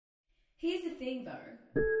Here's the thing though.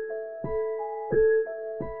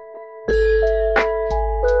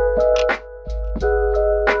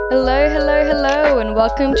 Hello, and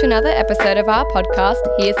welcome to another episode of our podcast,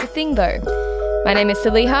 Here's the Thing Though. My name is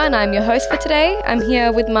Saliha and I'm your host for today. I'm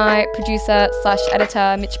here with my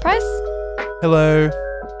producer/editor, Mitch Price. Hello.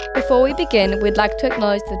 Before we begin, we'd like to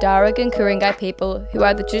acknowledge the Darug and Ku-ring-gai people who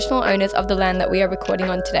are the traditional owners of the land that we are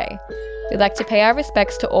recording on today. We'd like to pay our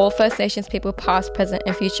respects to all First Nations people past, present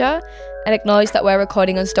and future, and acknowledge that we're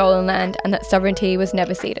recording on stolen land and that sovereignty was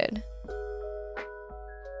never ceded.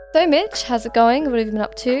 So Mitch, how's it going? What have you been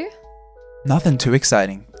up to? Nothing too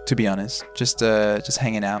exciting, to be honest. Just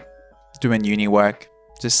hanging out, doing uni work,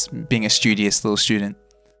 just being a studious little student.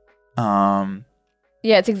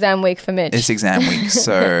 Yeah, it's exam week for Mitch. It's exam week,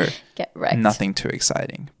 so Get wrecked. Nothing too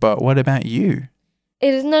exciting. But what about you?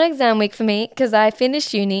 It is not exam week for me because I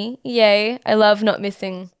finished uni. Yay. I love not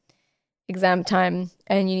missing exam time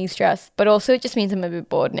and uni stress. But also it just means I'm a bit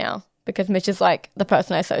bored now because Mitch is like the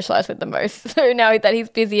person I socialise with the most. So now that he's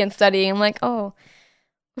busy and studying, I'm like, oh,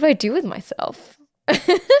 what do I do with myself? Yeah.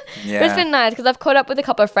 But it's been nice because I've caught up with a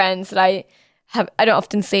couple of friends that I don't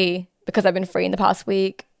often see because I've been free in the past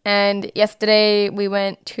week. And yesterday we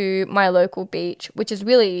went to my local beach, which is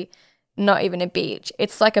really not even a beach.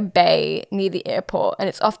 It's like a bay near the airport and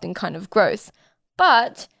it's often kind of gross.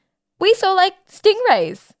 But we saw like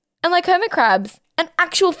stingrays and like hermit crabs and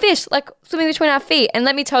actual fish like swimming between our feet. And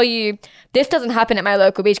let me tell you, this doesn't happen at my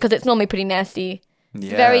local beach because it's normally pretty nasty. It's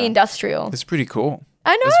very industrial. It's pretty cool.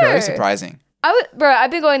 I know. It's very surprising.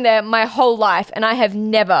 I've been going there my whole life and I've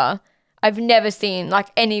never seen like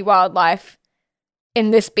any wildlife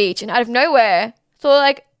in this beach. And out of nowhere, saw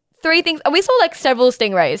like three things. We saw like several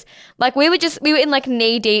stingrays. Like we were in like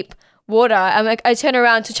knee deep water and like I turn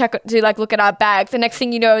around to like look at our bags. The next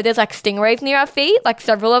thing you know, there's like stingrays near our feet, like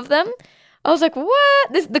several of them. I was like,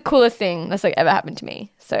 what? This is the coolest thing that's like ever happened to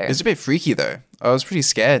me. So It's a bit freaky though. I was pretty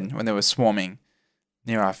scared when they were swarming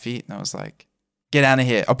near our feet and I was like, get out of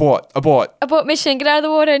here. Abort. Mission, get out of the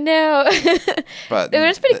water now. But it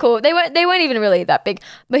was pretty cool. They weren't even really that big.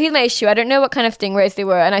 But here's my issue. I don't know what kind of stingrays they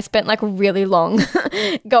were, and I spent like really long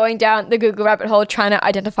going down the Google rabbit hole trying to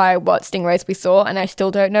identify what stingrays we saw, and I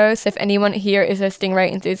still don't know. So if anyone here is a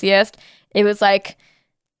stingray enthusiast, it was like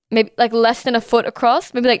maybe like less than a foot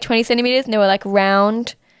across, maybe like 20 centimeters, and they were like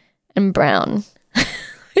round and brown.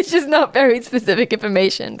 It's just not very specific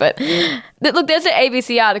information. But look, there's an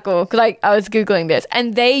ABC article because I was Googling this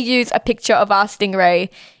and they use a picture of our stingray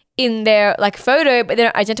in their like photo, but they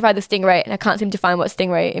don't identify the stingray and I can't seem to find what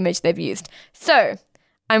stingray image they've used. So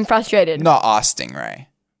I'm frustrated. Not our stingray.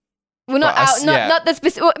 Well, not the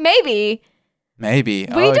specific. Well, maybe. Maybe.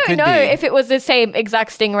 We don't know if it was the same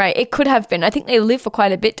exact stingray. It could have been. I think they live for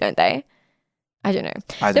quite a bit, don't they? I don't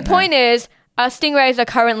know. The point is, stingrays are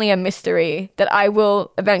currently a mystery that I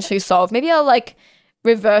will eventually solve. Maybe I'll like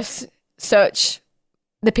reverse search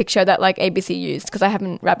the picture that like ABC used because I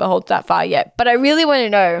haven't rabbit holed that far yet. But I really want to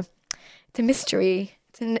know. It's a mystery.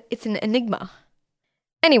 It's an enigma.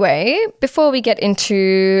 Anyway, before we get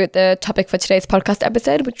into the topic for today's podcast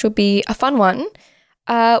episode, which will be a fun one,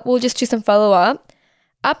 we'll just do some follow-up.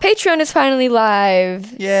 Our Patreon is finally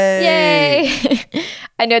live. Yay!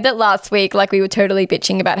 I know that last week, like we were totally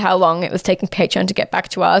bitching about how long it was taking Patreon to get back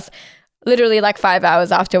to us. Literally like 5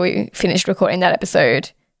 hours after we finished recording that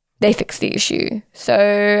episode, they fixed the issue.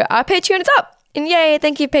 So our Patreon is up. And yay,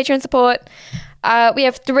 thank you Patreon support. We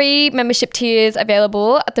have 3 membership tiers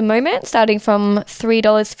available at the moment, starting from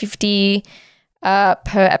 $3.50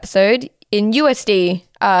 per episode in USD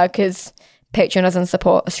because Patreon doesn't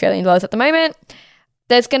support Australian dollars at the moment.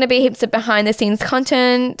 There's going to be heaps of behind-the-scenes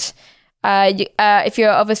content. If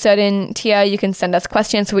you're of a certain tier, you can send us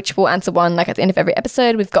questions, which we'll answer one like at the end of every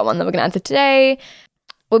episode. We've got one that we're going to answer today.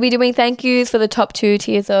 We'll be doing thank yous for the top 2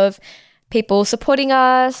 tiers of people supporting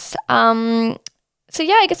us. So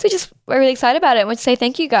yeah, I guess we're really excited about it. I want to say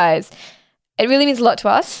thank you guys. It really means a lot to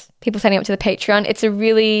us, people signing up to the Patreon. It's a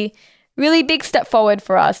really, really big step forward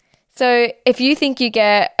for us. So if you think you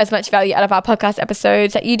get as much value out of our podcast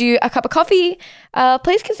episodes that you do a cup of coffee,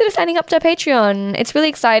 please consider signing up to our Patreon. It's really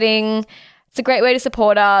exciting. It's a great way to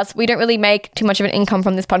support us. We don't really make too much of an income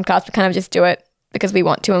from this podcast. We kind of just do it because we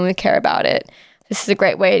want to and we care about it. This is a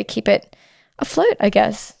great way to keep it afloat, I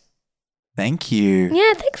guess. Thank you.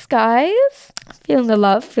 Yeah, thanks, guys. Feeling the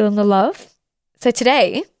love. So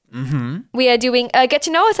today, we are doing a Get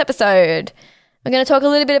to Know Us episode. We're going to talk a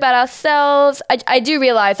little bit about ourselves. I do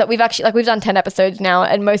realize that we've done 10 episodes now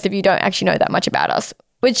and most of you don't actually know that much about us,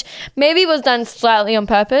 which maybe was done slightly on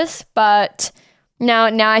purpose, but Now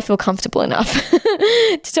I feel comfortable enough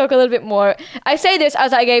to talk a little bit more. I say this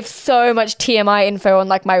as I gave so much TMI info on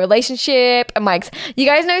like my relationship and you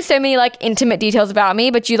guys know so many like intimate details about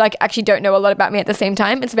me, but you like actually don't know a lot about me at the same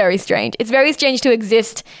time. It's very strange. It's very strange to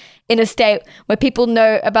exist in a state where people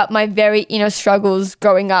know about my very inner struggles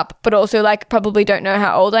growing up, but also like probably don't know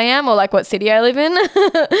how old I am or like what city I live in.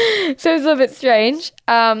 So it's a little bit strange.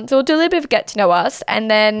 So we'll do a little bit of get to know us, and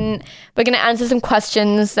then we're going to answer some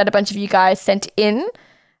questions that a bunch of you guys sent in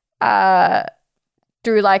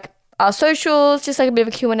through like our socials, just like a bit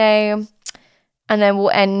of a Q&A. And then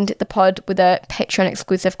we'll end the pod with a Patreon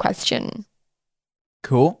exclusive question.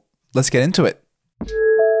 Cool. Let's get into it.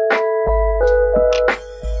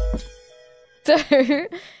 So,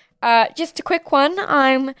 just a quick one.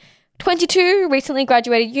 I'm 22, recently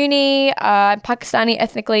graduated uni. I'm Pakistani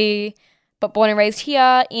ethnically, but born and raised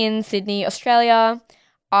here in Sydney, Australia.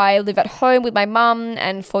 I live at home with my mum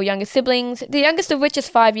and 4 younger siblings, the youngest of which is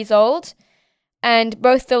 5 years old, and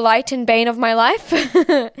both the light and bane of my life.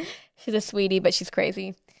 She's a sweetie, but she's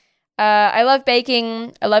crazy. I love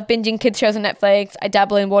baking. I love binging kids shows on Netflix. I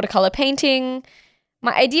dabble in watercolor painting.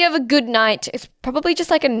 My idea of a good night is probably just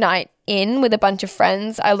like a night in with a bunch of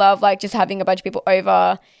friends. I love like just having a bunch of people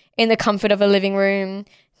over in the comfort of a living room,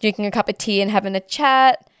 drinking a cup of tea and having a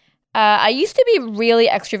chat. I used to be really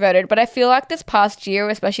extroverted, but I feel like this past year,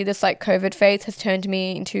 especially this like COVID phase, has turned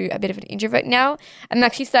me into a bit of an introvert now. I'm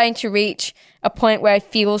actually starting to reach a point where I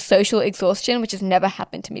feel social exhaustion, which has never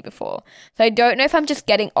happened to me before. So I don't know if I'm just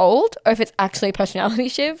getting old or if it's actually a personality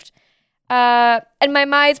shift. And my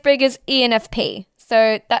Myers-Briggs is ENFP.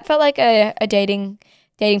 So that felt like a dating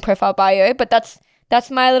profile bio, but that's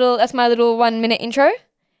my little 1 minute intro.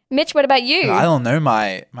 Mitch, what about you? I don't know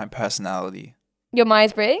my personality. Your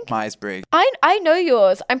Myers-Briggs? Myers-Briggs. I know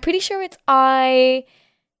yours. I'm pretty sure it's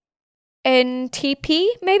INTP,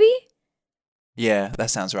 maybe? Yeah, that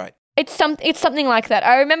sounds right. It's something like that.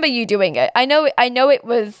 I remember you doing it. I know it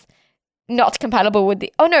was not compatible with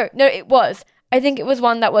the... Oh, no, it was. I think it was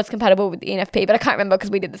one that was compatible with the ENFP, but I can't remember because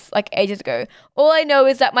we did this like ages ago. All I know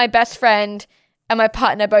is that my best friend and my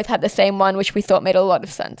partner both had the same one, which we thought made a lot of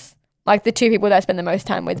sense. Like the 2 people that I spend the most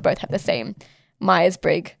time with both have the same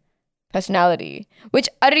Myers-Briggs personality, which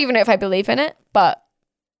I don't even know if I believe in it, but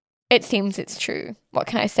it seems it's true. What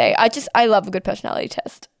can I say? I love a good personality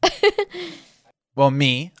test. Well,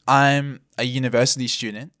 I'm a university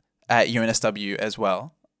student at UNSW as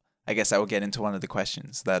well. I guess I will get into one of the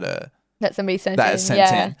questions that somebody sent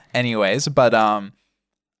in. Anyways, but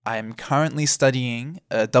I'm currently studying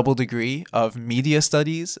a double degree of media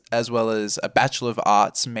studies as well as a Bachelor of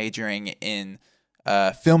Arts majoring in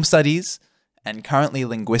film studies and currently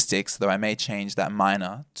linguistics, though I may change that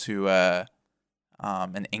minor to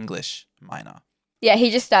an English minor. Yeah,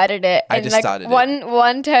 he just started it. I just started it.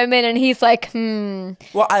 One term in and he's like, Well,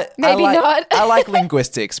 maybe not. I like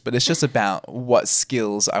linguistics, but it's just about what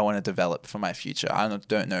skills I want to develop for my future. I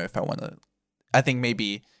don't know if I want to... I think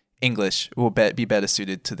maybe English will be better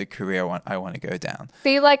suited to the career I want to go down.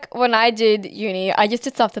 See, like when I did uni, I just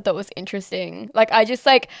did stuff that was interesting. Like I just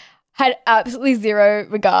like had absolutely zero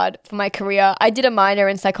regard for my career. I did a minor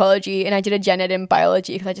in psychology and I did a gen ed in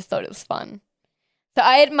biology because I just thought it was fun. So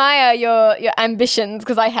I admire your ambitions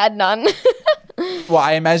because I had none. Well,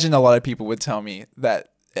 I imagine a lot of people would tell me that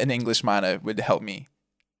an English minor would help me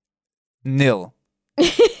nil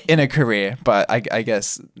in a career, but I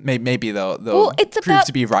guess maybe they'll prove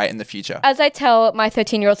to be right in the future. As I tell my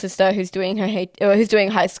 13-year-old sister who's doing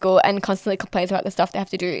high school and constantly complains about the stuff they have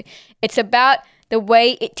to do, it's about the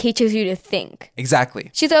way it teaches you to think. Exactly.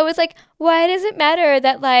 She's always like, why does it matter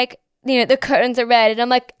that like, you know, the curtains are red? And I'm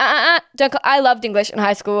like, I loved English in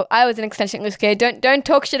high school. I was an extension English kid. Don't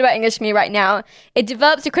talk shit about English to me right now. It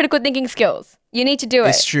develops your critical thinking skills. You need to do it.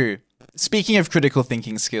 It's true. Speaking of critical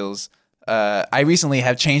thinking skills, I recently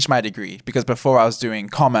have changed my degree because before I was doing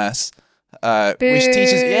commerce, which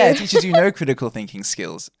teaches you no critical thinking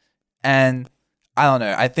skills. And I don't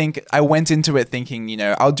know. I think I went into it thinking, you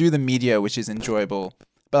know, I'll do the media, which is enjoyable,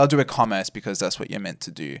 but I'll do a commerce because that's what you're meant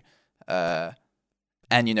to do.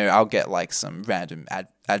 And, you know, I'll get like some random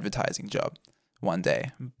advertising job one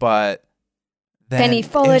day. But then he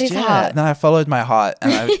followed his heart. No, I followed my heart.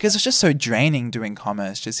 And because it's just so draining doing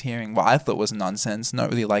commerce, just hearing what I thought was nonsense, not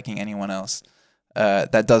really liking anyone else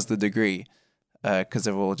that does the degree. Because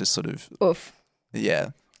they're all just sort of,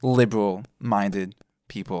 liberal-minded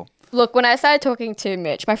people. Look, when I started talking to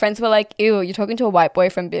Mitch, my friends were like, ew, you're talking to a white boy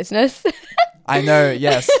from business. I know,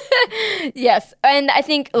 yes. Yes. And I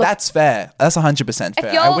think look, That's fair. That's 100%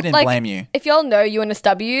 fair. I wouldn't blame you. If y'all know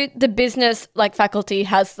UNSW, the business like faculty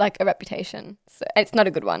has like a reputation. So it's not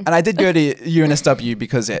a good one. And I did go to UNSW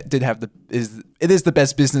because it did have it is the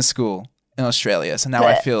best business school in Australia. So now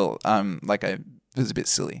I feel like I was a bit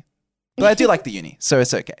silly. But I do like the uni, so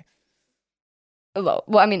it's okay. Well,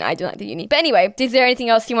 I mean, I do like the uni. But anyway, is there anything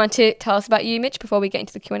else you want to tell us about you, Mitch, before we get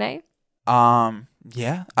into the Q&A?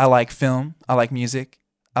 Yeah, I like film, I like music,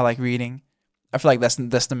 I like reading. I feel like that's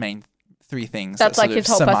the main three things. That's that like his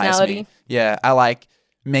whole personality. Me. Yeah, I like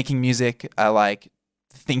making music. I like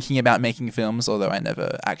thinking about making films, although I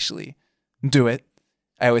never actually do it.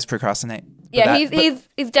 I always procrastinate. Yeah,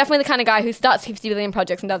 he's definitely the kind of guy who starts 50 billion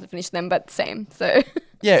projects and doesn't finish them, but same. So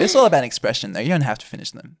yeah, it's all about expression though. You don't have to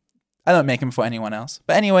finish them. I don't make them for anyone else.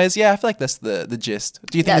 But anyways, yeah, I feel like that's the gist.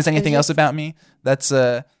 Do you think there's anything else about me that's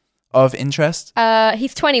of interest?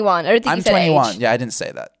 He's 21. I don't think I'm you said 21. age. Yeah, I didn't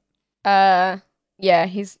say that. Yeah,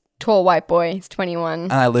 he's tall white boy. He's 21.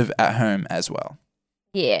 And I live at home as well.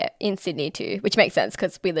 Yeah, in Sydney too, which makes sense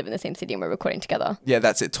because we live in the same city and we're recording together. Yeah,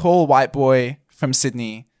 that's it. Tall white boy from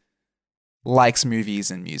Sydney likes movies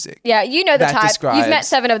and music. Yeah, you know the type. You've met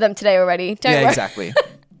 7 of them today already. Don't worry. Exactly.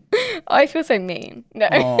 Oh, I feel so mean. No.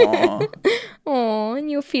 Aww.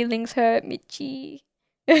 And your feelings hurt, Mitchie.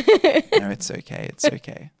 No, it's okay. It's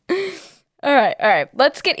okay. All right.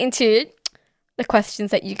 Let's get into the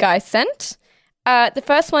questions that you guys sent. The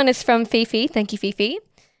first one is from Fifi. Thank you, Fifi.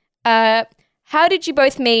 How did you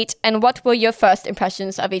both meet and what were your first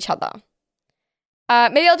impressions of each other?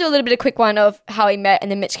 Maybe I'll do a little bit of a quick one of how we met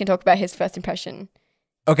and then Mitch can talk about his first impression.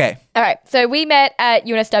 Okay. All right. So we met at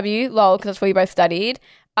UNSW, lol, because that's where we both studied.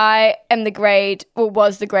 I am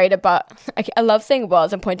was the grader, but I love saying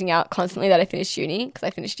was. I'm pointing out constantly that I finished uni because I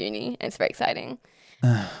finished uni and it's very exciting.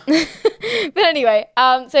 But anyway,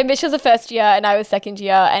 so Mitch was the first year and I was second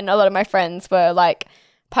year and a lot of my friends were like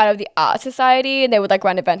part of the art society and they would like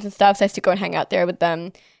run events and stuff. So I used to go and hang out there with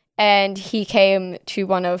them. And he came to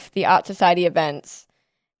one of the art society events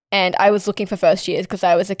and I was looking for first years because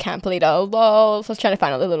I was a camp leader. Lol. So I was trying to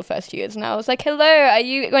find all the little first years and I was like, hello, are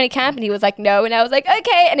you going to camp? And he was like, no. And I was like,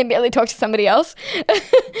 okay. And immediately talked to somebody else.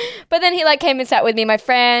 But then he like came and sat with me, my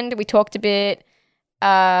friend. We talked a bit.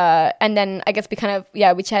 And then I guess we kind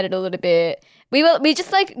of, we chatted a little bit. We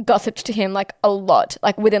just like gossiped to him like a lot,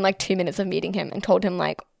 like within like 2 minutes of meeting him and told him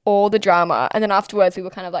like all the drama. And then afterwards we were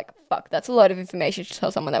kind of like, fuck, that's a lot of information to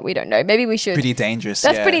tell someone that we don't know. Maybe we should. Pretty dangerous.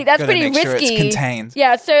 That's pretty risky. Sure it's contained.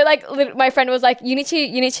 Yeah. So like my friend was like, you need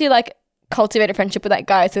to like cultivate a friendship with that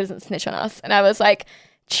guy so he doesn't snitch on us. And I was like,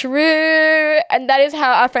 true. And that is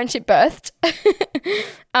how our friendship birthed.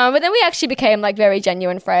 But then we actually became like very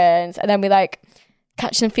genuine friends. And then we like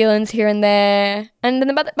catch some feelings here and there. And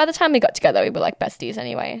then by the time we got together, we were like besties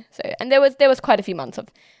anyway. So, and there was quite a few months of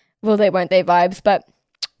will they, won't they vibes. But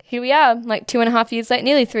here we are, like 2.5 years later,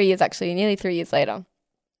 nearly 3 years actually, nearly 3 years later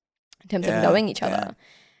in terms of knowing each other.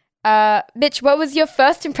 Mitch, what was your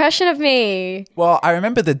first impression of me? Well, I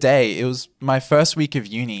remember the day. It was my first week of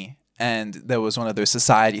uni and there was one of those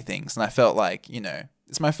society things. And I felt like,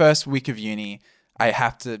 it's my first week of uni. I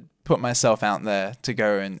have to put myself out there to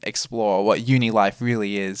go and explore what uni life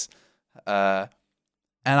really is. And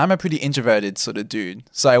I'm a pretty introverted sort of dude.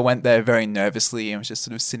 So I went there very nervously and was just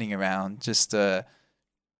sort of sitting around, just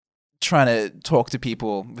trying to talk to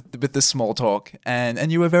people with the small talk.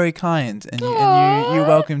 And you were very kind and you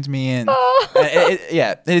welcomed me in.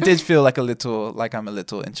 It did feel like I'm a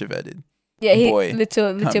little introverted. Yeah, boy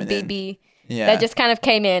little BB. Yeah. That just kind of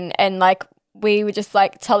came in and like we were just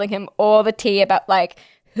like telling him all the tea about like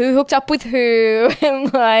who hooked up with who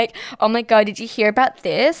and like, oh my God, did you hear about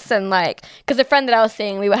this? And like, because the friend that I was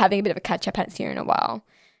seeing, we were having a bit of a catch up, hadn't seen her in a while.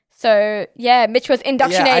 So yeah, Mitch was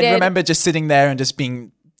indoctrinated. Yeah, I remember just sitting there and just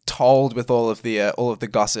being told with all of the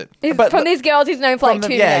gossip. From these girls he's known for like 2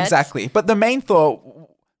 minutes. Yeah, exactly. But the main thought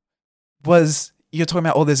was you're talking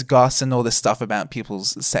about all this goss and all this stuff about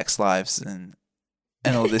people's sex lives and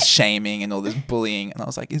all this shaming and all this bullying. And I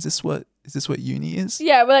was like, is this what uni is?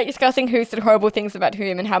 Yeah, we're like discussing who said horrible things about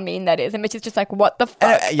whom and how mean that is. And Mitch is just like, what the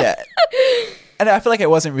fuck? Yeah. And I feel like it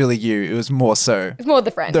wasn't really you. It was more so. It's more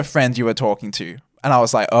the friend. The friend you were talking to. And I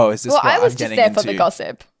was like, oh, is this what I'm getting into? Well, I was just there for the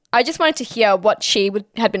gossip. I just wanted to hear what she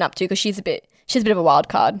had been up to because she's a bit of a wild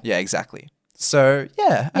card. Yeah, exactly. So,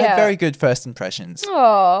 I had very good first impressions.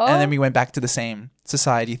 Aww. And then we went back to the same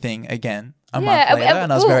society thing again a month later,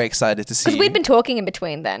 and I was very excited to see. Because we'd been talking in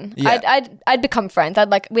between then. Yeah. I'd become friends.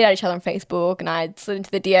 We'd had each other on Facebook, and I'd slid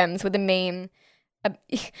into the DMs with a meme.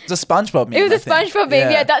 It was a SpongeBob meme. It was a SpongeBob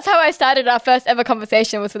meme. Yeah, that's how I started our first ever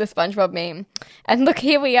conversation was with a SpongeBob meme. And look,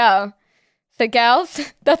 here we are. So gals,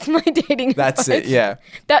 that's my dating That's it, advice. yeah.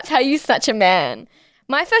 That's how you snatch a man.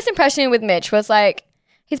 My first impression with Mitch was like,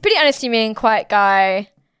 he's pretty unassuming, quiet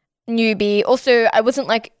guy, newbie. Also, I wasn't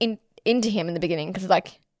like into him in the beginning because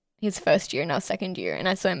like his first year and I was second year and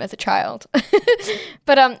I saw him as a child.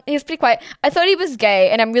 But he was pretty quiet. I thought he was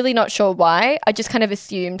gay and I'm really not sure why. I just kind of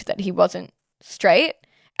assumed that he wasn't straight.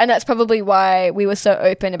 And that's probably why we were so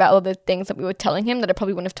open about all the things that we were telling him that I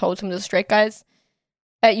probably wouldn't have told some of the straight guys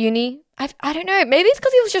at uni. I don't know. Maybe it's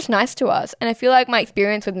because he was just nice to us. And I feel like my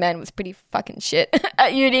experience with men was pretty fucking shit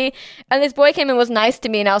at uni. And this boy came and was nice to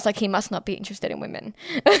me and I was like, he must not be interested in women.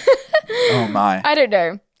 Oh my. I don't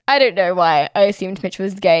know why I assumed Mitch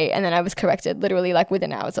was gay and then I was corrected literally like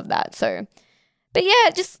within hours of that. So, but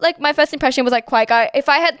yeah, just like my first impression was like quiet guy. If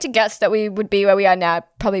I had to guess that we would be where we are now, I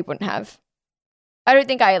probably wouldn't have. I don't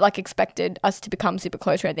think I like expected us to become super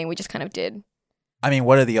close or anything. We just kind of did. I mean,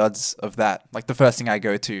 what are the odds of that? Like the first thing I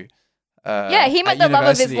go to. Yeah, he met the love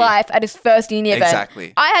of his life at his first uni event.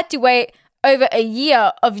 Exactly. I had to wait over a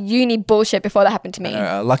year of uni bullshit before that happened to me.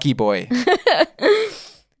 Lucky boy. So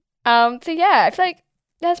yeah, I feel like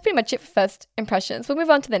that's pretty much it for first impressions. We'll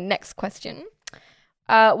move on to the next question.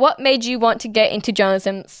 What made you want to get into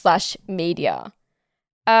journalism/media?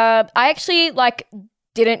 I actually like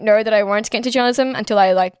didn't know that I wanted to get into journalism until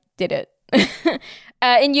I like did it.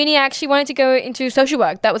 In uni, I actually wanted to go into social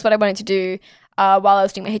work. That was what I wanted to do. While I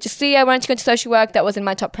was doing my HSC, I wanted to go into social work. That was in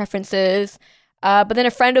my top preferences. But then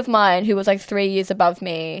a friend of mine who was like 3 years above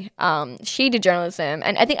me, she did journalism.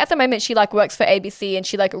 And I think at the moment she like works for ABC and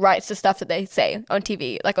she like writes the stuff that they say on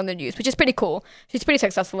TV, like on the news, which is pretty cool. She's pretty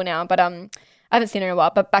successful now, but I haven't seen her in a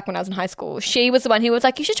while. But back when I was in high school, she was the one who was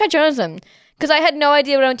like, you should try journalism. Because I had no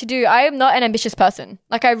idea what I wanted to do. I am not an ambitious person.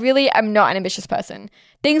 Like I really am not an ambitious person.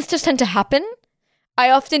 Things just tend to happen. I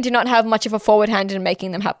often do not have much of a forward hand in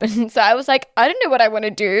making them happen. So I was like, I don't know what I want to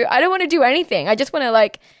do. I don't want to do anything. I just want to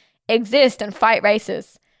like exist and fight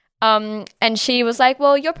races. And she was like,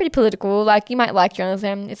 well, you're pretty political. Like you might like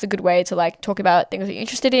journalism. It's a good way to like talk about things that you're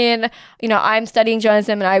interested in. You know, I'm studying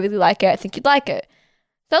journalism and I really like it. I think you'd like it.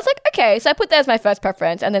 So I was like, okay. So I put that as my first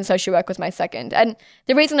preference and then social work was my second. And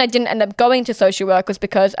the reason I didn't end up going to social work was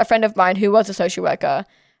because a friend of mine who was a social worker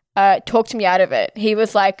talked me out of it. He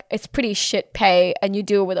was like, it's pretty shit pay and you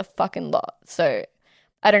deal with a fucking lot. So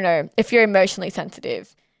I don't know, if you're emotionally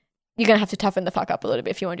sensitive, you're going to have to toughen the fuck up a little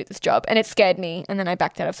bit if you want to do this job. And it scared me. And then I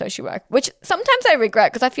backed out of social work, which sometimes I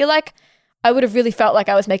regret because I feel like I would have really felt like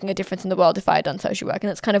I was making a difference in the world if I had done social work. And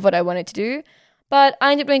that's kind of what I wanted to do. But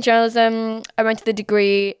I ended up doing journalism. I went to the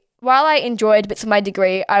degree. While I enjoyed bits of my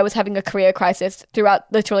degree, I was having a career crisis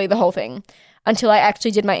throughout literally the whole thing until I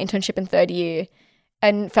actually did my internship in third year.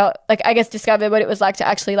 And felt like, I guess, discovered what it was like to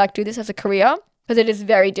actually like do this as a career because it is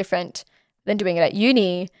very different than doing it at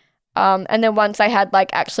uni. And then once I had like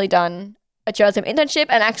actually done a journalism internship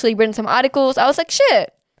and actually written some articles, I was like,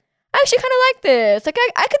 shit, I actually kind of like this. Like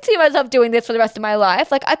I could see myself doing this for the rest of my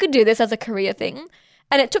life. Like I could do this as a career thing.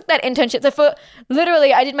 And it took that internship. So for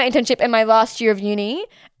literally, I did my internship in my last year of uni.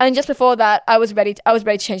 And just before that, I was ready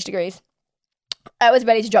to change degrees. I was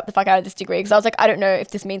ready to drop the fuck out of this degree because I was like, I don't know if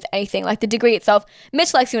this means anything. Like the degree itself,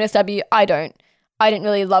 Mitch likes UNSW, I don't. I didn't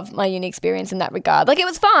really love my uni experience in that regard. Like it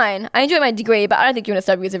was fine. I enjoyed my degree, but I don't think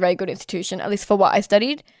UNSW is a very good institution, at least for what I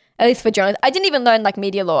studied, at least for journalism. I didn't even learn like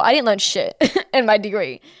media law. I didn't learn shit in my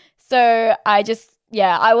degree. So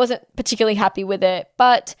I wasn't particularly happy with it.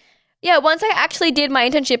 But yeah, once I actually did my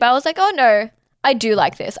internship, I was like, oh no, I do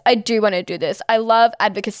like this. I do want to do this. I love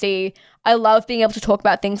advocacy. I love being able to talk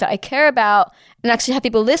about things that I care about and actually have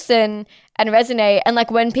people listen and resonate. And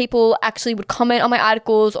like when people actually would comment on my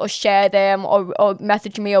articles or share them or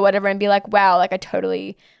message me or whatever and be like, wow, like I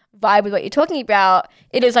totally vibe with what you're talking about,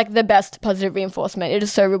 it is like the best positive reinforcement. It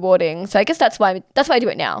is so rewarding. So I guess that's why I do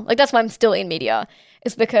it now. Like that's why I'm still in media.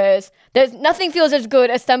 It's because there's nothing feels as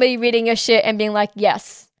good as somebody reading your shit and being like,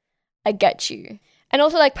 yes, I get you. And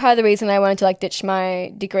also, like, part of the reason I wanted to, like, ditch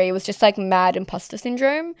my degree was just, like, mad imposter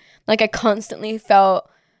syndrome. Like, I constantly felt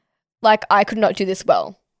like I could not do this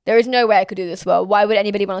well. There is no way I could do this well. Why would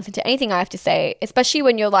anybody want to listen to anything I have to say? Especially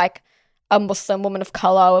when you're, like, a Muslim woman of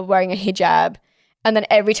color or wearing a hijab. And then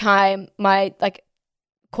every time my, like,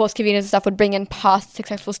 course conveners and stuff would bring in past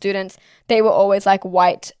successful students, they were always, like,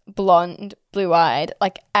 white, blonde, blue-eyed,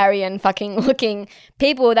 like, Aryan fucking looking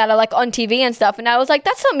people that are, like, on TV and stuff. And I was like,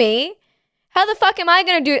 that's not me. How the fuck am I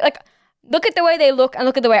going to do, like, look at the way they look and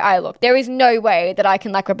look at the way I look. There is no way that I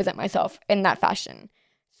can, like, represent myself in that fashion.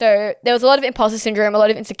 So there was a lot of imposter syndrome, a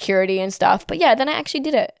lot of insecurity and stuff. But yeah, then I actually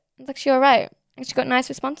did it. It's actually all right. actually got nice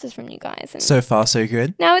responses from you guys. And So far, so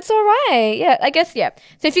good. now it's all right. Yeah, I guess, yeah.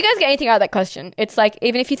 So if you guys get anything out of that question, it's like,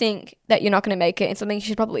 even if you think that you're not going to make it, it's something you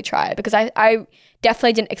should probably try, because I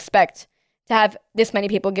definitely didn't expect to have this many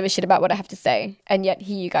people give a shit about what I have to say. And yet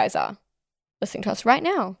here you guys are listening to us right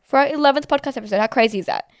now for our 11th podcast episode. How crazy is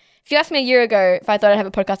that? If you asked me a year ago if I thought I'd have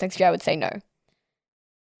a podcast next year, I would say no.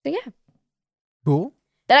 So yeah. Cool.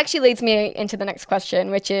 That actually leads me into the next question,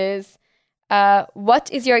 which is, what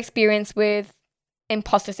is your experience with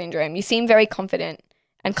imposter syndrome? You seem very confident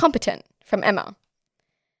and competent, from Emma.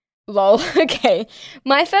 Lol. Okay.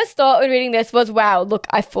 My first thought when reading this was, wow, look,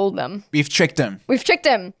 I fooled them. We've tricked him. We've tricked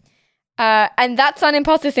him. And that's on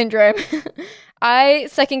imposter syndrome. I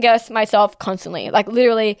second guess myself constantly, like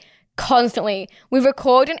literally constantly. We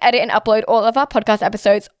record and edit and upload all of our podcast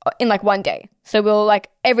episodes in like one day. So we'll like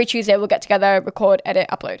every Tuesday we'll get together, record, edit,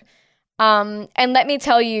 upload. And let me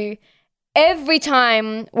tell you, every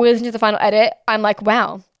time we listen to the final edit, I'm like,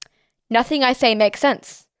 wow, nothing I say makes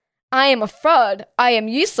sense. I am a fraud. I am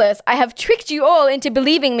useless. I have tricked you all into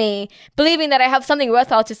believing me, believing that I have something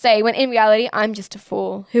worthwhile to say, when in reality, I'm just a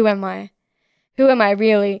fool. Who am I? Who am I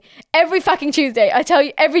really? Every fucking Tuesday. I tell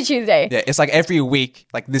you, every Tuesday. Yeah, it's like every week,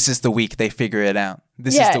 like this is the week they figure it out.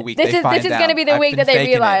 This is the week they find out. This is going to be the week that they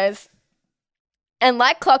realize. And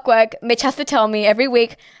like clockwork, Mitch has to tell me every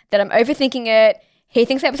week that I'm overthinking it. He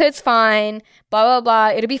thinks the episode's fine, blah, blah,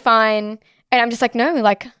 blah. It'll be fine. And I'm just like, no,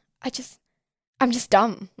 like, I'm just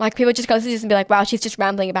dumb. Like, people just go to this and be like, wow, she's just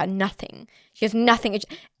rambling about nothing. She has nothing.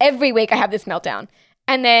 Every week I have this meltdown.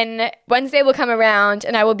 And then Wednesday will come around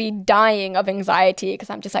and I will be dying of anxiety because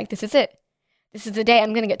I'm just like, this is it. This is the day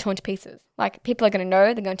I'm going to get torn to pieces. Like, people are going to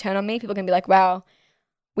know. They're going to turn on me. People are going to be like, wow,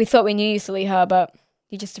 we thought we knew you, Saliha, but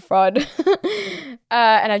you're just a fraud.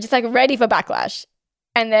 And I'm just like ready for backlash.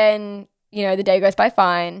 And then, you know, the day goes by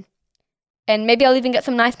fine. And maybe I'll even get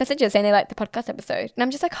some nice messages saying they like the podcast episode. And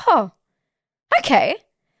I'm just like, oh, okay,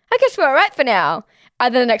 I guess we're all right for now.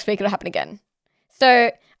 And then the next week it'll happen again.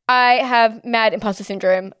 So I have mad imposter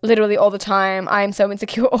syndrome literally all the time. I am so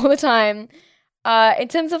insecure all the time. In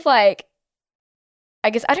terms of like, I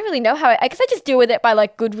guess I don't really know how I guess I just deal with it by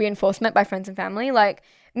like good reinforcement by friends and family. Like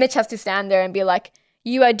Mitch has to stand there and be like,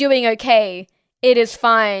 you are doing okay. It is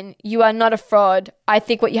fine. You are not a fraud. I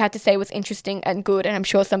think what you had to say was interesting and good, and I'm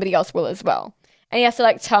sure somebody else will as well. And he has to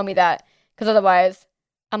like tell me that, because otherwise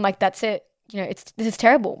I'm like, that's it. You know, this is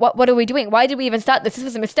terrible. What are we doing? Why did we even start this? This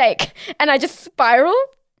was a mistake. And I just spiral.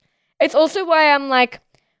 It's also why I'm like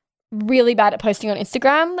really bad at posting on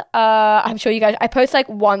Instagram. I'm sure you guys, I post like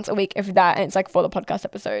once a week, if that, and it's like for the podcast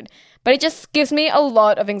episode. But it just gives me a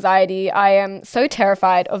lot of anxiety. I am so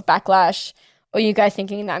terrified of backlash, or you guys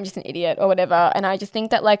thinking that I'm just an idiot or whatever. And I just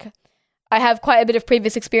think that like I have quite a bit of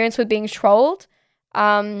previous experience with being trolled,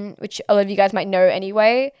 which a lot of you guys might know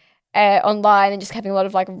anyway, online, and just having a lot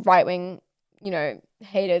of like right-wing, you know,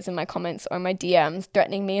 haters in my comments or my DMs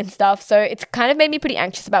threatening me and stuff. So it's kind of made me pretty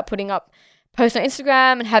anxious about putting up posts on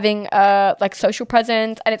Instagram and having like social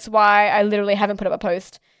presence. And it's why I literally haven't put up a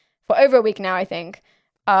post for over a week now, I think.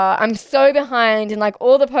 I'm so behind in like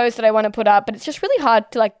all the posts that I want to put up, but it's just really hard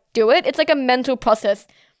to like do it. It's like a mental process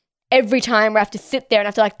every time where I have to sit there and I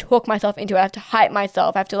have to like talk myself into it. I have to hype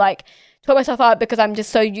myself. I have to like talk myself up because I'm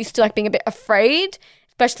just so used to like being a bit afraid,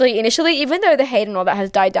 especially initially. Even though the hate and all that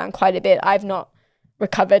has died down quite a bit, I've not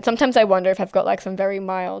recovered. Sometimes I wonder if I've got like some very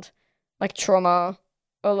mild like trauma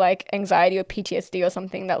or like anxiety or PTSD or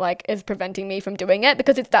something that like is preventing me from doing it,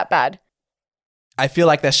 because it's that bad. I feel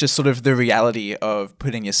like that's just sort of the reality of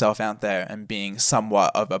putting yourself out there and being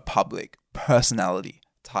somewhat of a public personality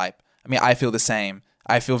type. I mean, I feel the same.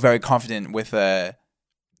 I feel very confident with the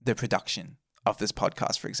production of this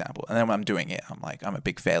podcast, for example. And then when I'm doing it, I'm like, I'm a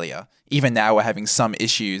big failure. Even now we're having some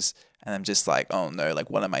issues and I'm just like, oh no, like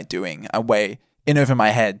what am I doing? I'm way in over my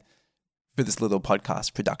head for this little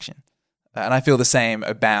podcast production. And I feel the same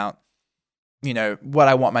about, you know, what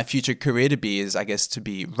I want my future career to be is, I guess, to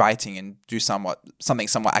be writing and do something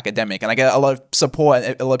somewhat academic. And I get a lot of support,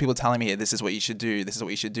 a lot of people telling me, hey, this is what you should do, this is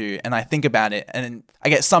what you should do. And I think about it and I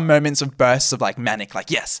get some moments of bursts of like manic,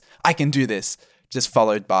 like, yes, I can do this, just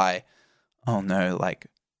followed by, oh no, like,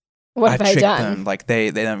 what have I tricked done? them. Like they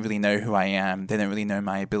don't really know who I am. They don't really know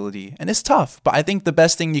my ability. And it's tough. But I think the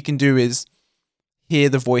best thing you can do is hear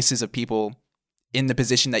the voices of people in the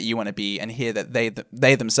position that you want to be and hear that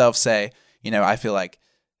they themselves say, you know, I feel like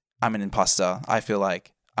I'm an imposter. I feel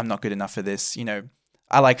like I'm not good enough for this. You know,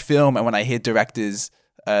 I like film, and when I hear directors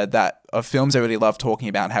that of films, I really love talking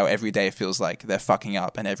about how every day feels like they're fucking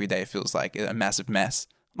up and every day feels like a massive mess.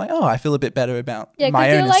 I'm like, oh, I feel a bit better about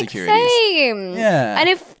my own insecurities. Like, same. Yeah. And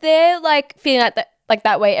if they're like feeling like that, like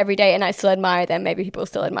that way every day and I still admire them, maybe people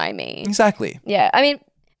still admire me. Exactly. Yeah. I mean,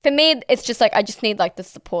 for me, it's just like I just need like the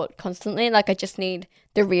support constantly. Like I just need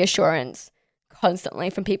the reassurance constantly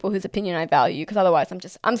from people whose opinion I value, because otherwise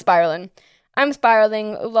I'm spiraling.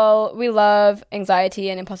 Lol. We love anxiety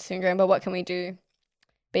and imposter syndrome, but what can we do?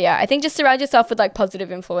 But yeah, I think just surround yourself with like positive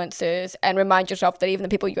influences and remind yourself that even the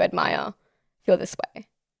people you admire feel this way.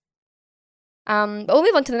 But we'll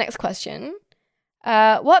move on to the next question.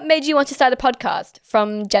 What made you want to start a podcast?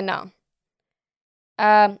 From Jenna.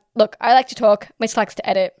 Look, I like to talk. Mitch likes to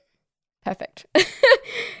edit. Perfect.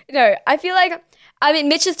 No, I feel like, I mean,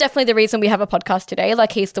 Mitch is definitely the reason we have a podcast today.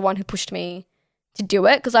 Like, he's the one who pushed me to do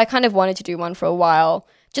it, because I kind of wanted to do one for a while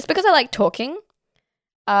just because I like talking.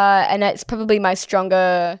 And it's probably my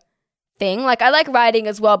stronger thing. Like, I like writing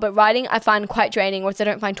as well, but writing I find quite draining, whereas I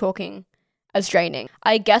don't find talking as draining.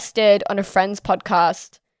 I guested on a friend's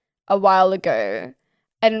podcast a while ago,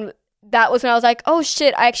 and that was when I was like, oh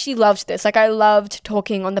shit, I actually loved this. Like, I loved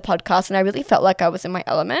talking on the podcast and I really felt like I was in my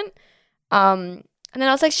element. And then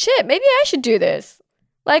I was like, shit, maybe I should do this.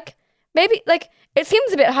 Like, maybe, like, it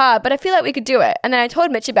seems a bit hard, but I feel like we could do it. And then I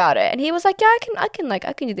told Mitch about it and he was like, yeah,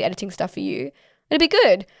 I can do the editing stuff for you. It'd be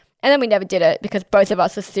good. And then we never did it because both of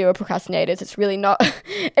us are serial procrastinators. It's really not,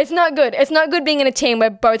 it's not good. It's not good being in a team where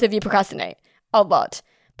both of you procrastinate a lot.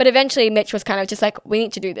 But eventually Mitch was kind of just like, we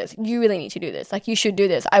need to do this. You really need to do this. Like, you should do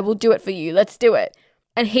this. I will do it for you. Let's do it.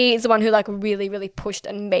 And he's the one who like really, really pushed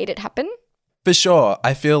and made it happen. For sure.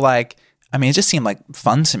 I feel like, I mean, it just seemed like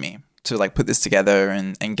fun to me to like put this together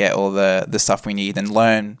and get all the stuff we need and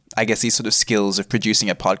learn, I guess, these sort of skills of producing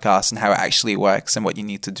a podcast and how it actually works and what you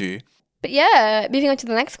need to do. But yeah, moving on to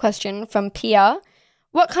the next question from Pia.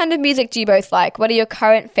 What kind of music do you both like? What are your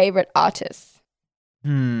current favorite artists?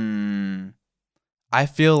 I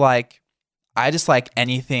feel like I just like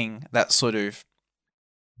anything that sort of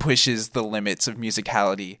pushes the limits of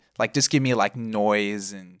musicality. Like, just give me like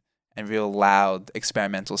noise and real loud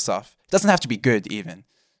experimental stuff. It doesn't have to be good even,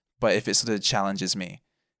 but if it sort of challenges me,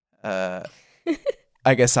 I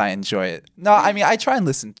guess I enjoy it. No, I mean, I try and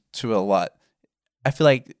listen to a lot. I feel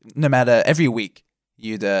like no matter, every week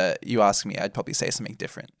you ask me, I'd probably say something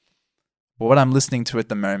different. But what I'm listening to at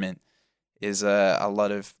the moment is a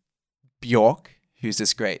lot of Björk, who's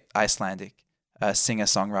this great Icelandic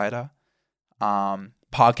singer-songwriter.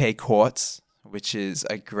 Parquet Courts, which is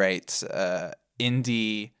a great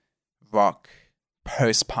indie rock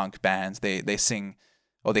post-punk band. They sing,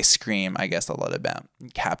 or they scream, I guess, a lot about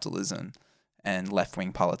capitalism and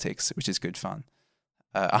left-wing politics, which is good fun.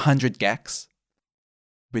 100 Gex,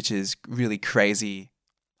 which is really crazy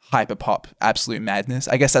hyper-pop, absolute madness.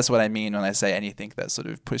 I guess that's what I mean when I say anything that sort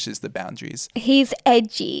of pushes the boundaries. He's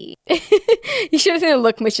edgy. You should have seen the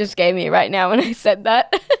look Mitch just gave me right now when I said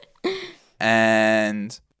that.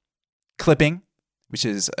 And Clipping, which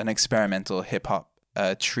is an experimental hip-hop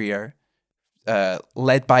trio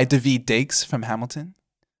led by Daveed Diggs from Hamilton.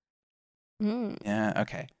 Yeah,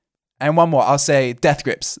 okay. And one more, I'll say Death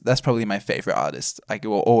Grips. That's probably my favorite artist. I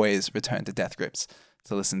will always return to Death Grips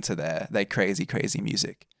to listen to their crazy, crazy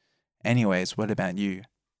music. Anyways, what about you,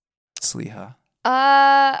 Sliha?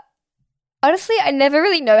 Honestly, I never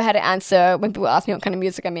really know how to answer when people ask me what kind of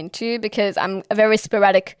music I'm into, because I'm a very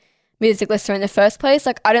sporadic music listener in the first place.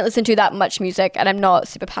 Like, I don't listen to that much music and I'm not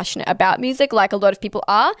super passionate about music like a lot of people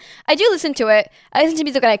are. I do listen to it. I listen to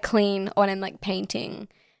music when I clean or when I'm like painting.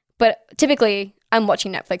 But typically I'm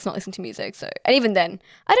watching Netflix, not listening to music. So, and even then,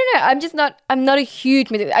 I don't know. I'm not a huge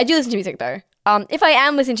music. I do listen to music though. If I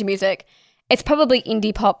am listening to music, it's probably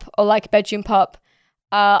indie pop or like bedroom pop.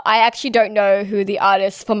 I actually don't know who the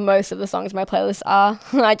artists for most of the songs in my playlist are.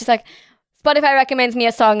 I just like, Spotify recommends me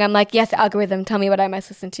a song. I'm like, yes, algorithm, tell me what I must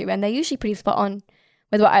listen to. And they're usually pretty spot on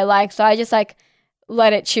with what I like. So I just like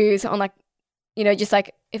let it choose on like, you know, just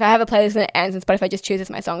like if I have a playlist and it ends and Spotify just chooses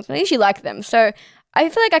my songs. But I usually like them. So I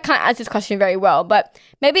feel like I can't answer this question very well. But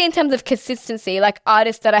maybe in terms of consistency, like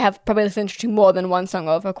artists that I have probably listened to more than one song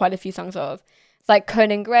of or quite a few songs of. It's like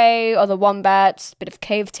Conan Gray or The Wombats, bit of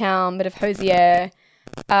Cave Town, bit of Hosier.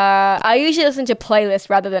 I usually listen to playlists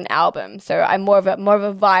rather than albums, so I'm more of a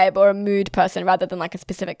vibe or a mood person rather than like a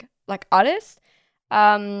specific like artist.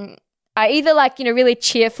 I either like, you know, really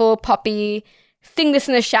cheerful, poppy, sing this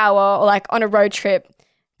in the shower or like on a road trip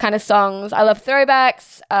kind of songs. I love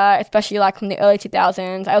throwbacks, especially like from the early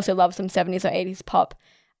 2000s. I also love some 70s or 80s pop.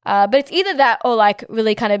 But it's either that or like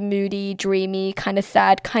really kind of moody, dreamy, kind of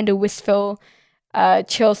sad, kind of wistful,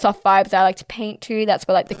 chill, soft vibes I like to paint to. That's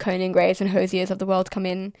where like the Conan Grays and Hosiers of the world come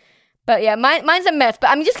in. But yeah, mine's a mess. But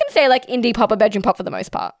I'm just gonna say like indie pop or bedroom pop for the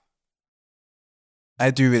most part.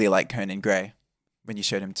 I do really like Conan Gray when you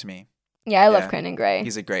showed him to me. Yeah, I love Conan Gray.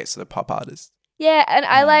 He's a great sort of pop artist. Yeah, and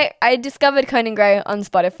I discovered Conan Gray on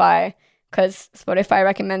Spotify because Spotify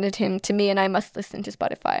recommended him to me and I must listen to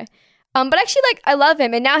Spotify. But actually, like, I love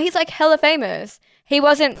him and now he's like hella famous. He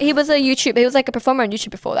was a YouTube, he was like a performer on YouTube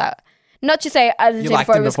before that. Not to say I listened to him liked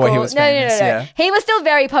before him he was before cool. he was no. famous, yeah. He was still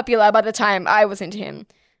very popular by the time I was into him.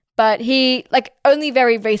 But he, like, only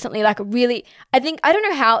very recently, like, really, I don't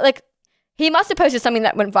know how, like, he must have posted something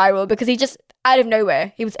that went viral because he just, out of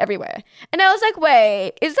nowhere, he was everywhere. And I was like,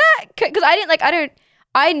 wait, is that, because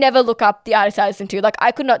I never look up the artists I listen to. Like,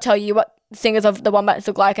 I could not tell you what singers of the Wombats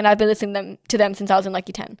look like, and I've been listening to them since I was in, like,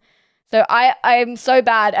 year 10. So I'm so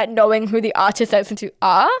bad at knowing who the artists I listen to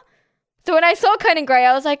are. So when I saw Conan Gray,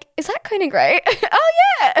 I was like, is that Conan Gray? Oh,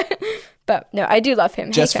 yeah. But no, I do love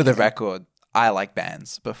him. Just for the record, I like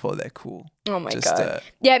bands before they're cool. Oh, my God.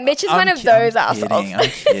 Yeah, Mitch is one of those assholes. I'm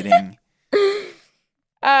kidding.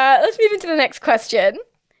 Let's move into the next question.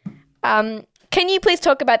 Can you please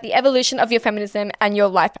talk about the evolution of your feminism and your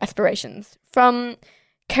life aspirations? From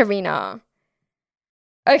Karina.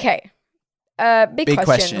 Okay. Big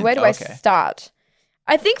question. Where do I start?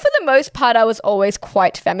 I think for the most part, I was always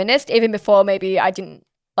quite feminist, even before maybe I didn't,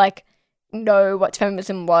 like, know what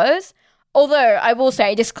feminism was. Although, I will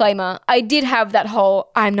say, disclaimer, I did have that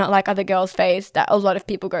whole I'm not like other girls phase that a lot of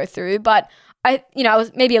people go through. But I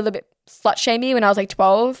was maybe a little bit slut-shamey when I was like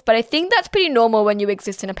 12. But I think that's pretty normal when you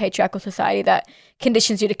exist in a patriarchal society that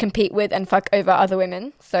conditions you to compete with and fuck over other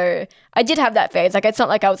women. So I did have that phase. Like, it's not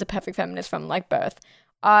like I was a perfect feminist from, like, birth.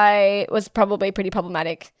 I was probably pretty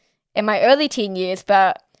problematic in my early teen years,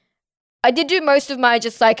 but I did do most of my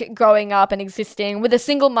just, like, growing up and existing with a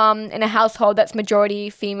single mum in a household that's majority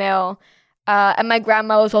female. And my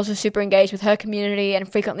grandma was also super engaged with her community and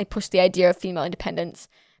frequently pushed the idea of female independence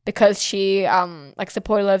because she,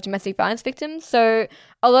 supported a lot of domestic violence victims. So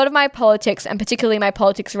a lot of my politics, and particularly my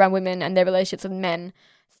politics around women and their relationships with men,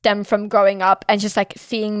 stem from growing up and just, like,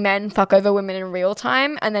 seeing men fuck over women in real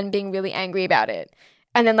time and then being really angry about it.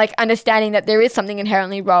 And then, like, understanding that there is something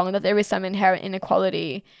inherently wrong and that there is some inherent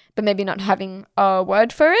inequality, but maybe not having a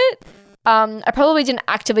word for it. I probably didn't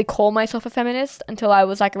actively call myself a feminist until I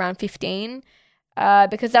was, like, around 15,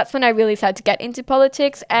 because that's when I really started to get into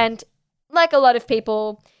politics. And like a lot of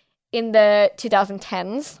people in the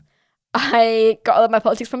 2010s, I got all of my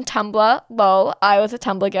politics from Tumblr. Lol, I was a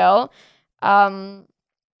Tumblr girl. I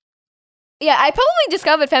probably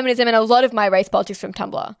discovered feminism and a lot of my race politics from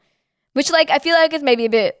Tumblr. Which, like, I feel like is maybe a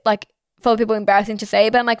bit, like, for people embarrassing to say,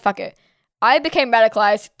 but I'm like, fuck it. I became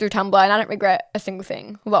radicalized through Tumblr and I don't regret a single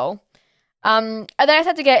thing. Lol. And then I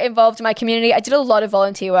started to get involved in my community. I did a lot of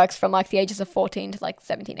volunteer works from, like, the ages of 14 to, like,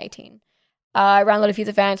 17, 18. I ran a lot of youth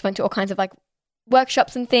events, went to all kinds of, like,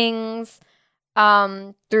 workshops and things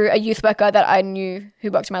through a youth worker that I knew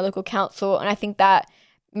who worked in my local council. And I think that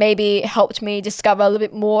maybe helped me discover a little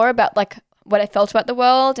bit more about, like, what I felt about the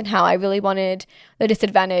world and how I really wanted the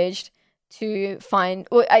disadvantaged to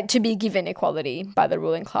be given equality by the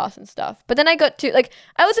ruling class and stuff. But then I got to, like,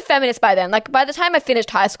 I was a feminist by then. Like, by the time I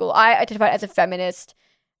finished high school, I identified as a feminist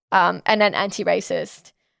and an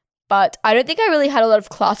anti-racist. But I don't think I really had a lot of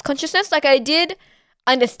class consciousness. Like, I did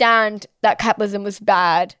understand that capitalism was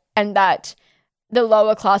bad and that the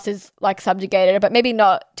lower classes, like, subjugated it, but maybe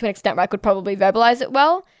not to an extent where I could probably verbalize it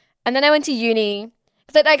well. And then I went to uni.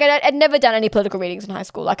 Because, like, I'd never done any political readings in high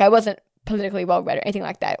school. Like, I wasn't politically well read or anything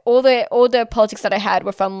like that. All the politics that I had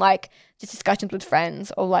were from, like, just discussions with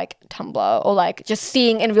friends or, like, Tumblr or, like, just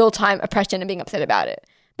seeing in real time oppression and being upset about it.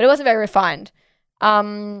 But it wasn't very refined.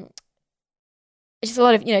 It's just a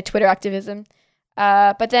lot of, Twitter activism.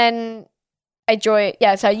 But then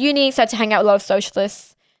so uni, started to hang out with a lot of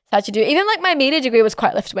socialists. Started to do, even, like, my media degree was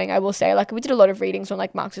quite left-wing, I will say. Like, we did a lot of readings on,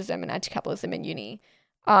 like, Marxism and anti-capitalism in uni.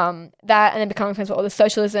 That and then becoming friends with all the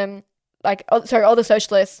socialism, all the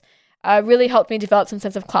socialists really helped me develop some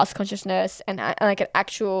sense of class consciousness and like an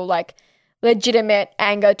actual, like, legitimate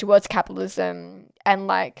anger towards capitalism. And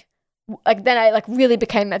like then I, like, really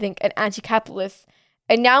became, I think, an anti-capitalist.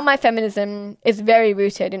 And now my feminism is very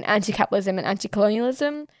rooted in anti-capitalism and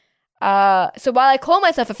anti-colonialism. So while I call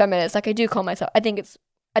myself a feminist, like, I do call myself, I think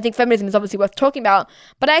feminism is obviously worth talking about,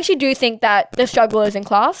 but I actually do think that the struggle is in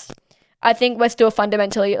class. I think we're still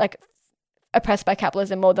fundamentally, like, oppressed by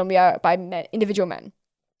capitalism more than we are by individual men.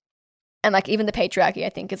 And, like, even the patriarchy, I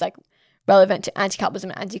think, is, like, relevant to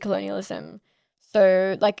anti-capitalism and anti-colonialism.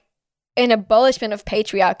 So, like, an abolishment of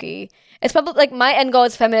patriarchy, it's probably, like, my end goal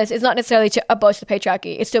as a feminist is not necessarily to abolish the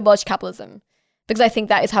patriarchy, it's to abolish capitalism. Because I think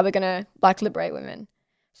that is how we're going to, like, liberate women.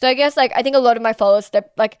 So I guess, like, I think a lot of my followers,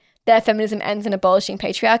 their feminism ends in abolishing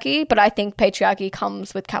patriarchy, but I think patriarchy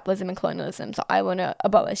comes with capitalism and colonialism, so I want to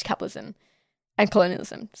abolish capitalism and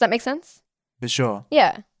colonialism. Does that make sense? For sure.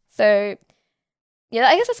 Yeah. So yeah,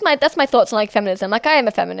 I guess that's my thoughts on like feminism. Like I am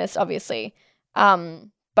a feminist, obviously.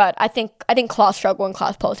 But I think class struggle and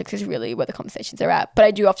class politics is really where the conversations are at. But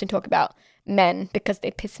I do often talk about men because they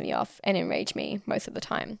piss me off and enrage me most of the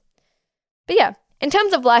time. But yeah, in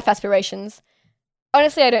terms of life aspirations,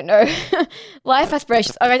 honestly, I don't know. Life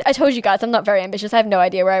aspirations, I told you guys, I'm not very ambitious. I have no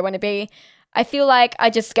idea where I want to be. I feel like I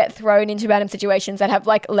just get thrown into random situations that have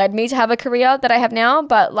like led me to have a career that I have now.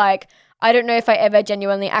 But like, I don't know if I ever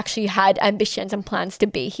genuinely actually had ambitions and plans to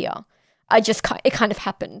be here. It kind of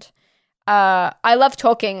happened. I love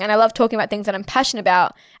talking, and I love talking about things that I'm passionate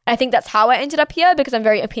about. And I think that's how I ended up here, because I'm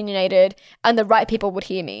very opinionated and the right people would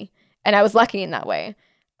hear me. And I was lucky in that way.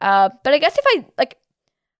 But I guess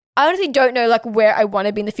I honestly don't know like where I want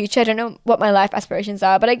to be in the future. I don't know what my life aspirations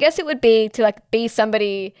are, but I guess it would be to like be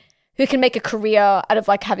somebody who can make a career out of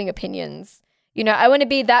like having opinions. You know, I want to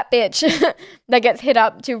be that bitch that gets hit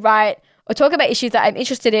up to write or talk about issues that I'm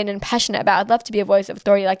interested in and passionate about. I'd love to be a voice of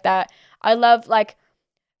authority like that. I love like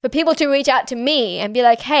for people to reach out to me and be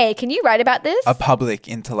like, hey, can you write about this? A public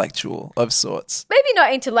intellectual of sorts. Maybe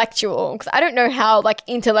not intellectual, because I don't know how like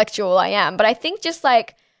intellectual I am, but I think just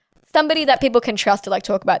like somebody that people can trust to like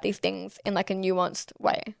talk about these things in like a nuanced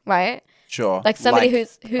way, right? Sure. Like somebody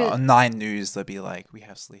who's on 9 News, they'll be like, we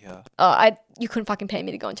have Sliha. Oh, you couldn't fucking pay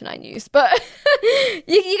me to go into 9 News, but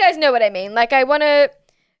you guys know what I mean. Like I want to,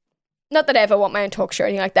 not that I ever want my own talk show or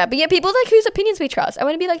anything like that, but yeah, people like whose opinions we trust. I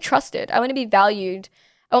want to be like trusted. I want to be valued.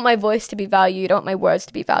 I want my voice to be valued. I want my words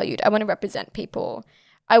to be valued. I want to represent people.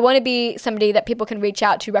 I want to be somebody that people can reach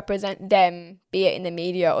out to represent them, be it in the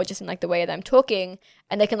media or just in like the way that I'm talking,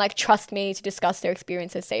 and they can like trust me to discuss their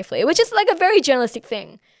experiences safely, which is like a very journalistic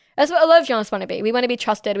thing. That's what a lot of journalists want to be. We want to be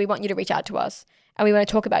trusted. We want you to reach out to us, and we want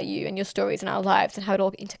to talk about you and your stories and our lives and how it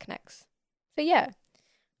all interconnects. So yeah,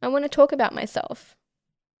 I want to talk about myself.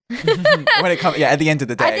 When it comes, yeah, at the end of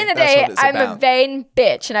the day, I'm a vain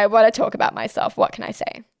bitch and I want to talk about myself. What can I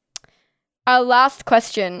say? Our last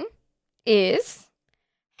question is,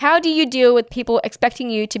 how do you deal with people expecting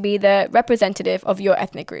you to be the representative of your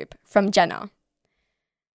ethnic group? From Jenna.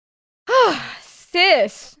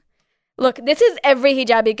 Sis. Look, this is every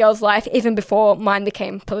hijabi girl's life, even before mine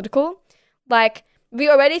became political. Like, we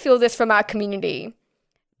already feel this from our community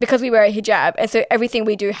because we wear a hijab, and so everything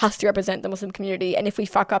we do has to represent the Muslim community, and if we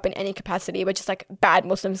fuck up in any capacity, we're just like bad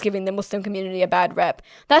Muslims giving the Muslim community a bad rep.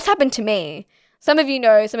 That's happened to me. Some of you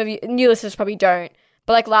know, some of you new listeners probably don't,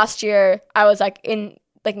 but like last year I was like in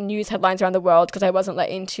like news headlines around the world because I wasn't let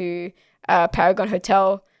into Paragon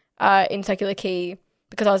Hotel in Circular Quay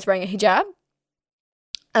because I was wearing a hijab.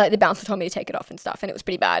 Like the bouncer told me to take it off and stuff, and it was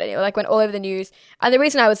pretty bad, and it like went all over the news. And the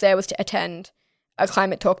reason I was there was to attend a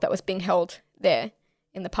climate talk that was being held there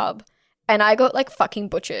in the pub, and I got like fucking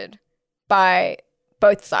butchered by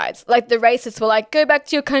both sides. Like the racists were like, go back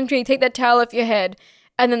to your country, take that towel off your head.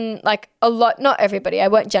 And then like a lot, not everybody, I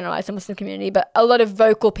won't generalize the Muslim community, but a lot of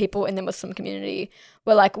vocal people in the Muslim community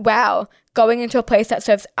were like, wow, going into a place that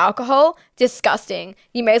serves alcohol, disgusting.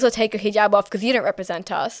 You may as well take your hijab off because you don't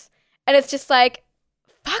represent us. And it's just like,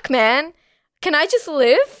 fuck man, can I just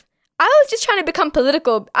live? I was just trying to become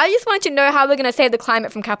political. I just wanted to know how we're going to save the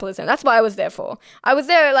climate from capitalism. That's what I was there for. I was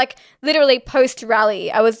there like literally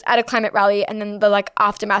post-rally. I was at a climate rally, and then the like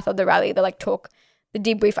aftermath of the rally, the like talk, the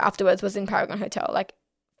debrief afterwards was in Paragon Hotel. Like,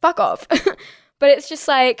 fuck off. But it's just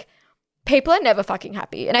like, people are never fucking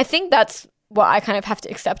happy. And I think that's what I kind of have to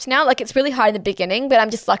accept now. Like, it's really hard in the beginning, but I'm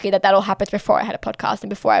just lucky that all happened before I had a podcast and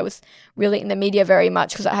before I was really in the media very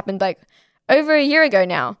much, because it happened like over a year ago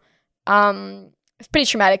now. It's pretty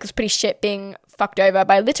traumatic. It's pretty shit being fucked over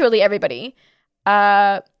by literally everybody.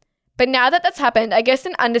 But now that that's happened, I guess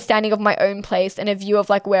an understanding of my own place and a view of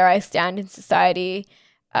like where I stand in society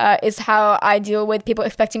is how I deal with people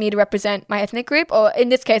expecting me to represent my ethnic group. Or in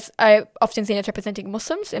this case, I often seen as representing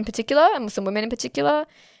Muslims in particular, and Muslim women in particular.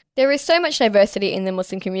 There is so much diversity in the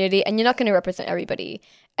Muslim community, and you're not going to represent everybody.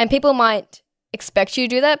 And people might expect you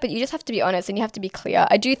to do that, but you just have to be honest and you have to be clear.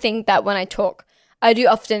 I do think that when I talk, I do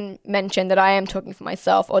often mention that I am talking for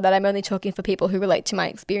myself, or that I'm only talking for people who relate to my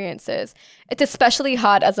experiences. It's especially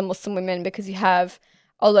hard as a Muslim woman because you have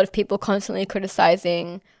a lot of people constantly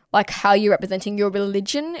criticizing like how you're representing your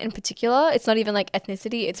religion in particular. It's not even like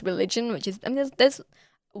ethnicity, it's religion, which is, I mean, there's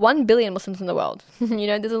 1 billion Muslims in the world. You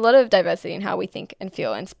know, there's a lot of diversity in how we think and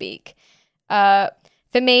feel and speak. For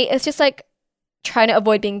me, it's just like trying to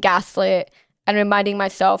avoid being gaslit and reminding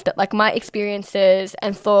myself that like my experiences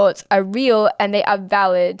and thoughts are real and they are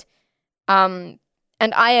valid. And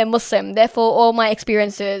I am Muslim, therefore all my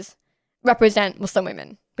experiences represent Muslim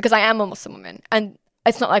women because I am a Muslim woman. And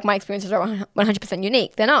it's not like my experiences are 100%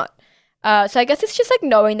 unique. They're not. So I guess it's just like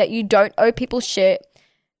knowing that you don't owe people shit.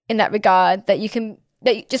 in that regard, that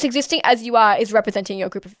just existing as you are is representing your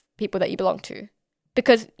group of people that you belong to,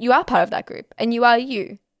 because you are part of that group and you are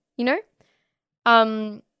you know?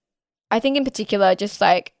 I think in particular, just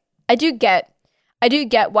like, I do get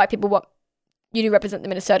why people want you to represent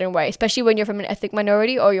them in a certain way, especially when you're from an ethnic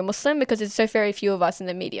minority or you're Muslim, because there's so very few of us in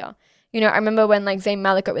the media. You know, I remember when like Zayn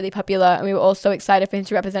Malik got really popular and we were all so excited for him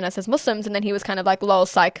to represent us as Muslims, and then he was kind of like, lol,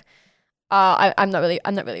 psych, I'm not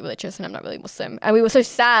really religious and I'm not really Muslim. And we were so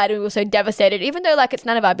sad and we were so devastated, even though like it's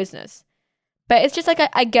none of our business. But it's just like,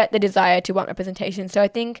 I get the desire to want representation. So I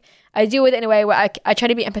think I deal with it in a way where I try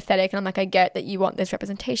to be empathetic, and I'm like, I get that you want this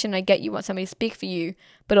representation. I get you want somebody to speak for you,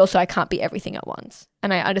 but also I can't be everything at once.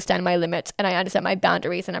 And I understand my limits and I understand my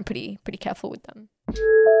boundaries, and I'm pretty careful with them.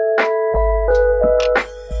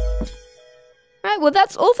 Right, well,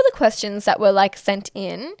 that's all for the questions that were like sent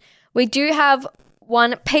in. We do have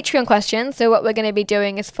one Patreon question. So what we're going to be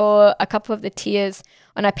doing is, for a couple of the tiers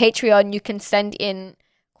on our Patreon, you can send in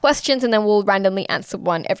questions and then we'll randomly answer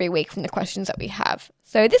one every week from the questions that we have.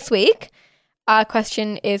 So this week, our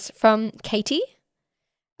question is from Katie.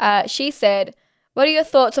 She said, what are your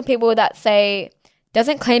thoughts on people that say,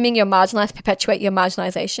 doesn't claiming you're marginalized perpetuate your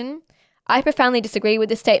marginalization? I profoundly disagree with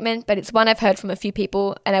this statement, but it's one I've heard from a few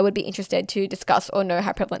people, and I would be interested to discuss or know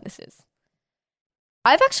how prevalent this is.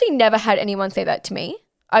 I've actually never had anyone say that to me.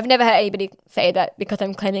 I've never had anybody say that because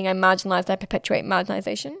I'm claiming I'm marginalized, I perpetuate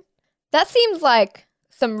marginalization. That seems like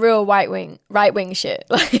some real right wing shit.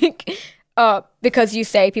 Like, because you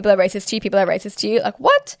say people are racist to you. Like,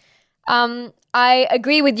 what? I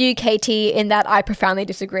agree with you, Katie, in that I profoundly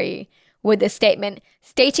disagree with this statement.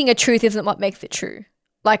 Stating a truth isn't what makes it true.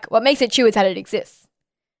 Like, what makes it true is that it exists.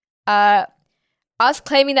 Us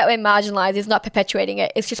claiming that we're marginalized is not perpetuating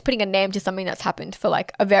it. It's just putting a name to something that's happened for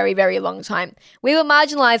like a very, very long time. We were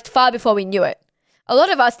marginalized far before we knew it. A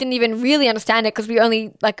lot of us didn't even really understand it because we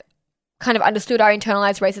only like kind of understood our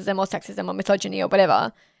internalized racism or sexism or misogyny or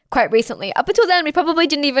whatever quite recently. Up until then, we probably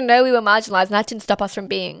didn't even know we were marginalized, and that didn't stop us from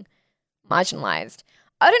being marginalized.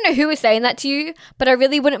 I don't know who was saying that to you, but I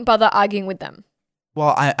really wouldn't bother arguing with them.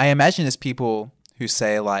 Well, I imagine it's people who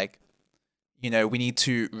say like, you know, we need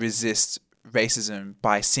to resist racism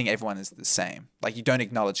by seeing everyone as the same. Like, you don't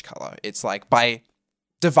acknowledge color. It's like by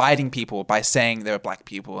dividing people, by saying there are black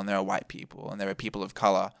people and there are white people and there are people of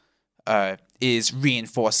color, is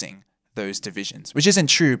reinforcing those divisions, which isn't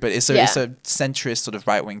true, but it's a centrist sort of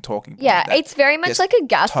right-wing talking point. Yeah, it's very much like a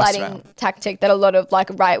gaslighting tactic that a lot of like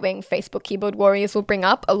right-wing Facebook keyboard warriors will bring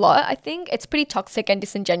up a lot. I think it's pretty toxic and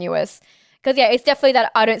disingenuous because it's definitely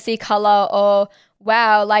that I don't see color, or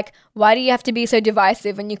wow, like why do you have to be so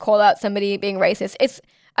divisive when you call out somebody being racist? This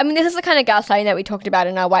is the kind of gaslighting that we talked about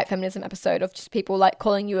in our white feminism episode, of just people like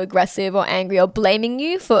calling you aggressive or angry or blaming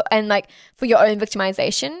you for your own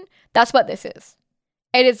victimization. That's what this is.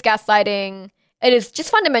 It is gaslighting. It is just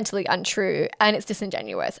fundamentally untrue, and it's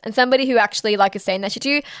disingenuous. And somebody who actually like is saying that shit to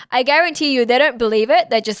you, I guarantee you they don't believe it.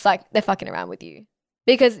 They're just like, they're fucking around with you.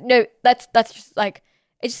 Because no, that's just like,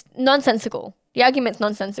 it's nonsensical. The argument's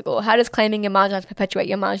nonsensical. How does claiming you're marginalized perpetuate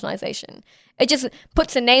your marginalization? It just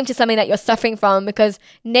puts a name to something that you're suffering from, because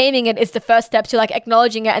naming it is the first step to like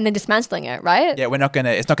acknowledging it and then dismantling it, right? Yeah,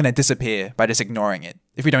 it's not gonna disappear by just ignoring it.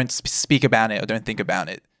 If we don't speak about it or don't think about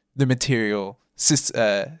it, the material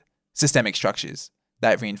systemic structures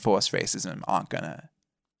that reinforce racism aren't gonna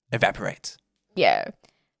evaporate. Yeah.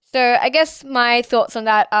 So I guess my thoughts on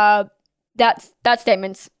that are that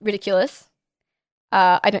statement's ridiculous.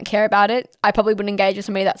 I don't care about it. I probably wouldn't engage with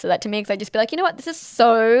somebody that said that to me, because I'd just be like, you know what, this is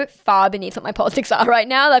so far beneath what my politics are right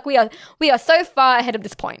now. Like we are so far ahead of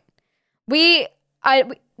this point. This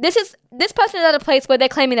person is at a place where they're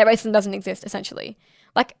claiming that racism doesn't exist, essentially.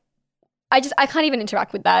 Like I can't even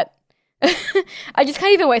interact with that. I just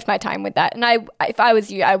can't even waste my time with that. And if I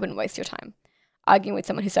was you, I wouldn't waste your time arguing with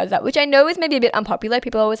someone who says that, which I know is maybe a bit unpopular.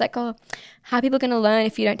 People are always like, oh, how are people going to learn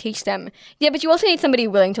if you don't teach them? Yeah, but you also need somebody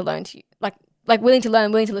willing to learn to you, like willing to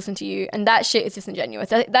learn, willing to listen to you. And that shit is disingenuous.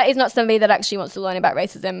 That is not somebody that actually wants to learn about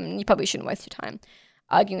racism. And you probably shouldn't waste your time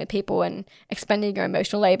arguing with people and expending your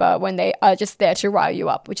emotional labor when they are just there to rile you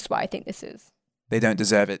up, which is why I think this is. They don't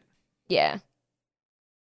deserve it. Yeah.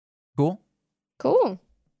 Cool.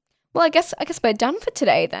 Well, I guess we're done for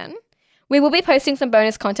today then. We will be posting some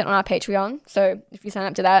bonus content on our Patreon, so if you sign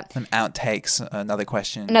up to that. Some outtakes, another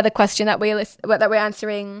question that we're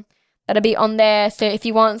answering, that'll be on there. So if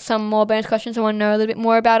you want some more bonus questions or want to know a little bit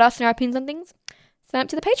more about us and our opinions on things, sign up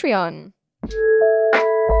to the Patreon.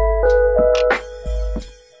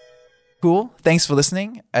 Cool. Thanks for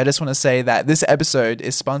listening. I just want to say that this episode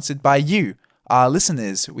is sponsored by you, our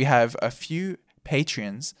listeners. We have a few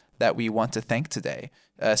Patreons that we want to thank today.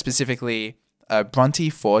 Specifically, Bronte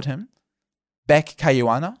Fordham, Beck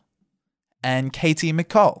Kayuana, and Katie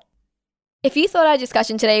McCall. If you thought our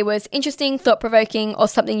discussion today was interesting, thought-provoking, or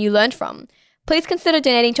something you learned from, please consider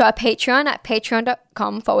donating to our Patreon at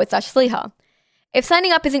patreon.com/Sliha. If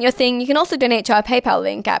signing up isn't your thing, you can also donate to our PayPal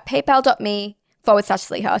link at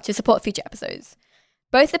paypal.me/Sliha to support future episodes.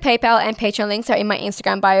 Both the PayPal and Patreon links are in my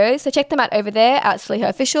Instagram bio, so check them out over there at Sliha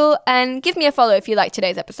Official, and give me a follow if you liked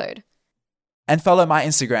today's episode. And follow my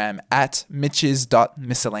Instagram at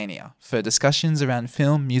mitches.miscellanea for discussions around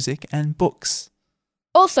film, music, and books.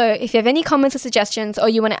 Also, if you have any comments or suggestions or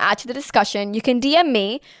you want to add to the discussion, you can DM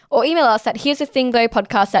me or email us at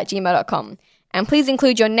here'sthethingthoughpodcast@gmail.com. And please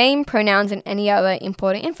include your name, pronouns, and any other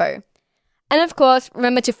important info. And of course,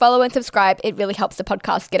 remember to follow and subscribe. It really helps the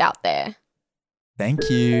podcast get out there. Thank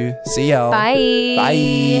you. See y'all. Bye.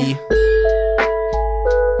 Bye.